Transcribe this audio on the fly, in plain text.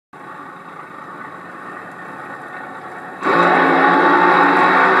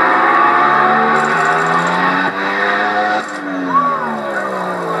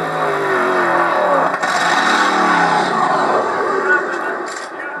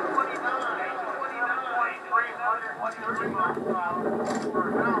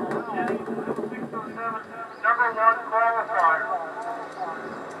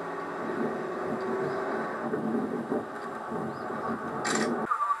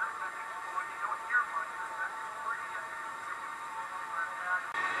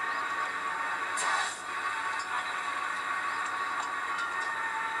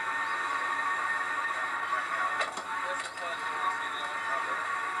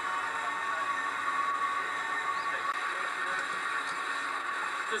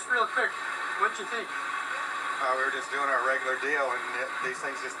Just real quick, what'd you think? We were just doing our regular deal, and these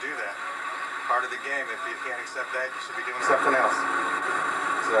things just do that. Part of the game. If you can't accept that, you should be doing something else.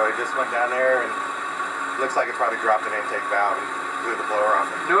 So it just went down there, and looks like it probably dropped an intake valve and blew the blower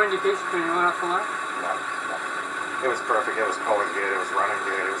off it. No indication when you went off the line? No. It was perfect. It was pulling good. It was running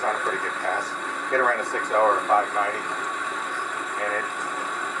good. It was on a pretty good pass. It ran a 6.0 or a 5.90, and it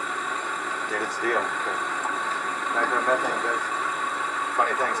did its deal. Nitromethane does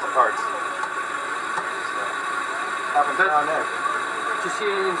funny things to parts. So, happens down there. Did you see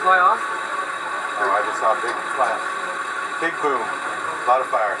anything fly off? Oh, I just saw a big flash. Big boom. A lot of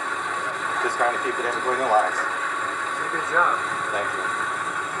fire. Just trying to keep it in between the lines. Good job. Thank you.